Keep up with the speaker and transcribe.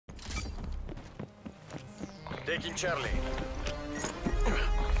Taking Charlie.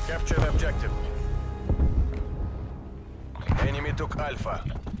 Capture the objective. Enemy took Alpha.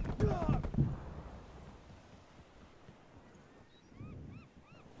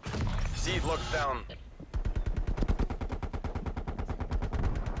 Seed locked down.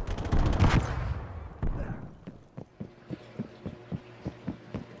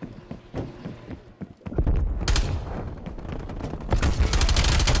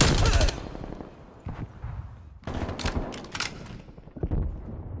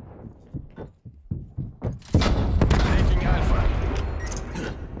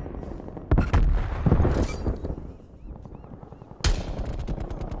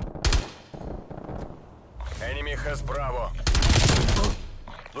 Enemy has Bravo.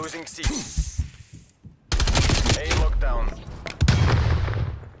 Losing C. A lockdown.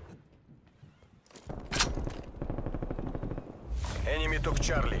 Enemy took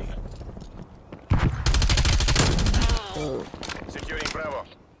Charlie. Securing Bravo.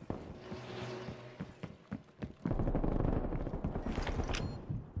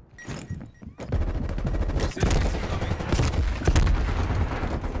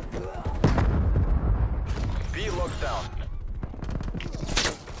 Down.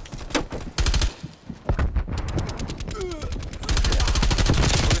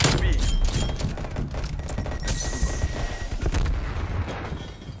 B.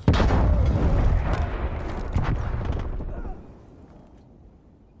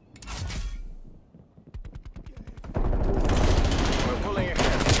 We're pulling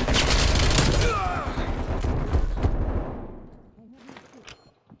ahead.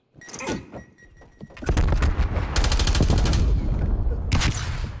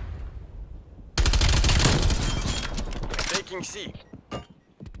 Taking C.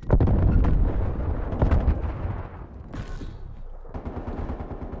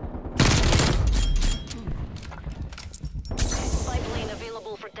 Spy plane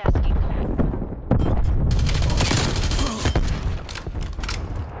available for tasking.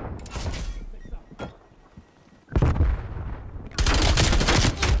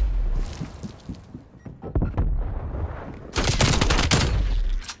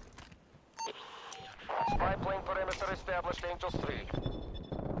 Spy plane perimeter established, Angels 3.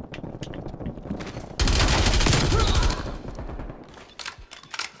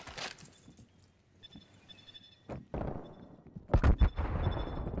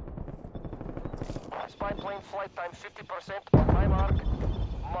 Spy plane flight time 50% on my mark.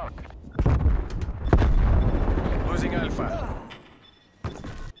 Mark. Losing Alpha.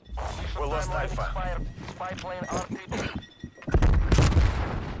 We lost Alpha. Expired. Spy plane RTB.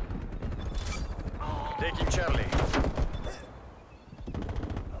 Taking Charlie.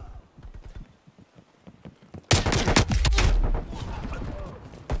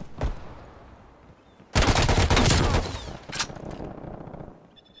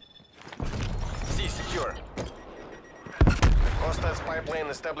 C secure. Hostile spy plane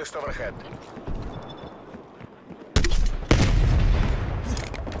established overhead.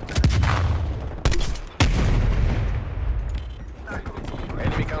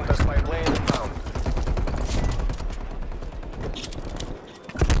 Enemy counter spy plane found.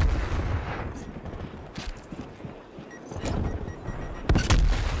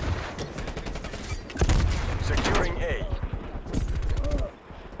 Securing A.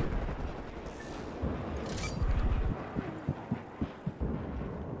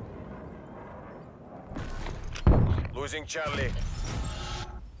 Losing Charlie.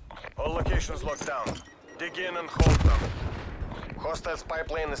 All locations locked down. Dig in and hold them. Hostile spy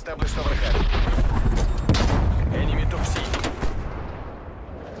plane established overhead. Enemy took C.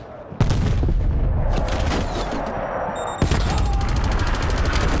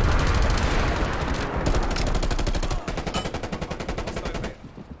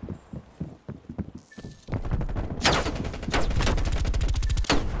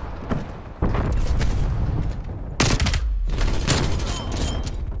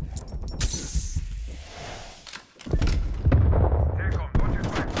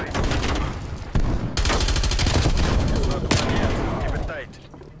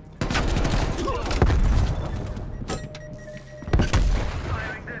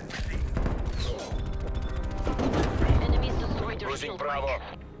 Losing Bravo.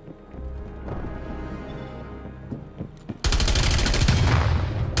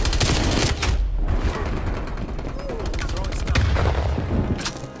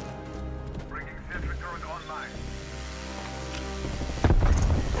 Bringing sentry turret online.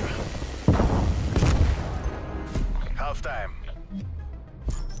 Half time.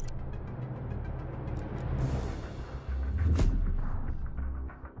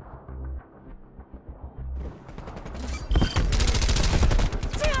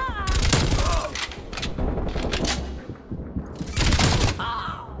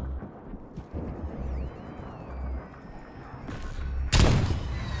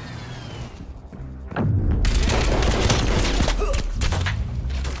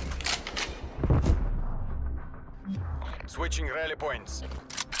 Switching rally points.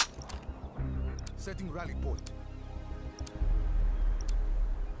 Setting rally point.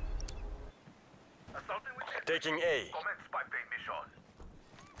 Taking A. Commence pipeline mission.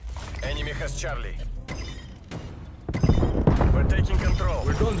 Enemy has Charlie. We're taking control.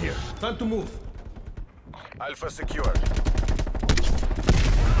 We're done here. Time to move. Alpha secured.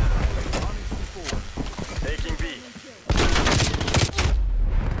 Taking B.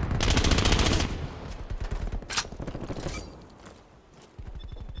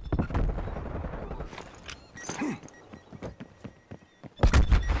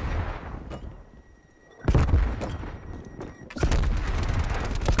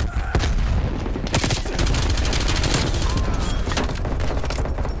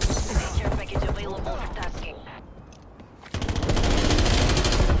 Care package available for tasking.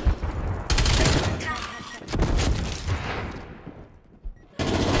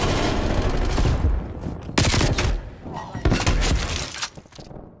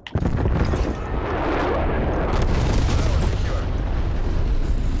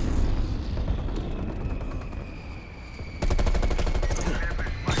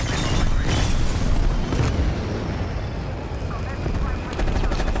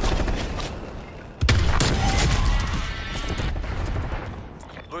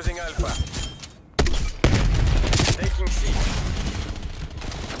 Losing Alpha. Taking C.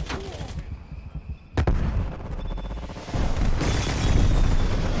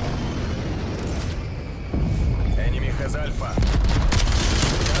 Enemy has Alpha.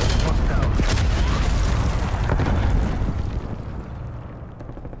 Target locked down.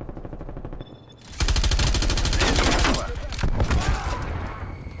 Losing Alpha.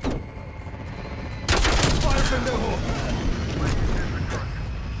 Fire, pendejo!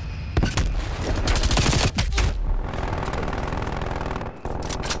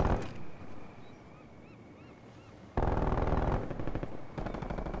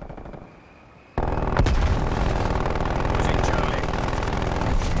 Losing Charlie.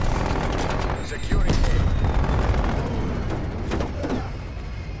 Securing A.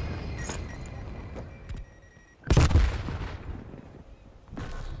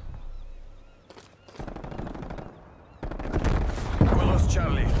 We lost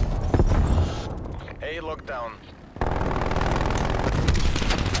Charlie. A locked down.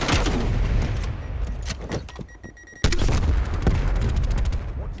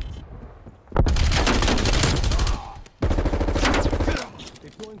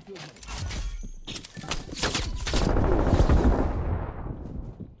 Deploying field medic.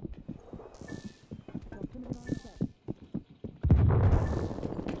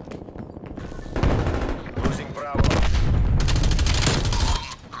 Losing Bravo.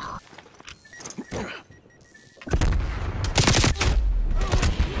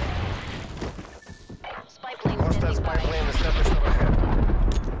 Spy plane Hostile standing spy by. plane established overhead.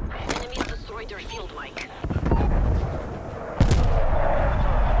 Enemies destroyed their field mic.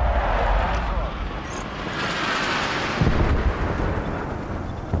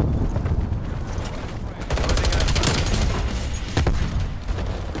 Losing Alpha.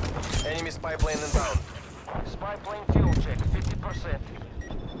 Enemy spy plane inbound. Spy plane fuel check 50%.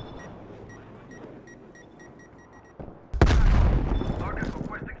 Target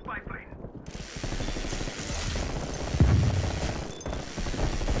requesting spy plane.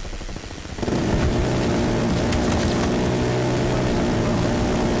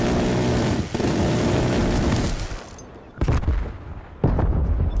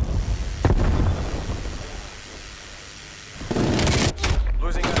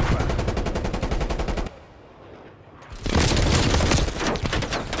 Losing Alpha.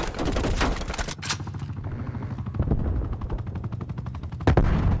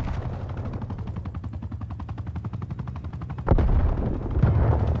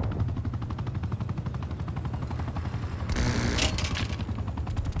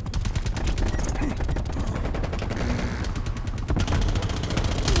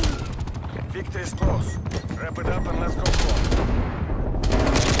 Victory is close. Wrap it up and let's go home.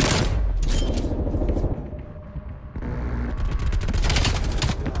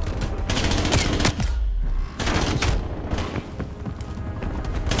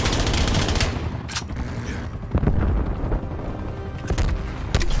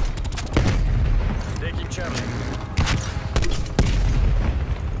 Taking Charlie.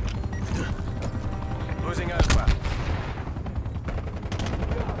 Losing Alpha.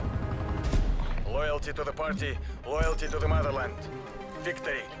 Loyalty to the party, loyalty to the motherland.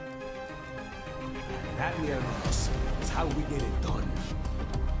 Victory. Happy enemies. That's how we get it done.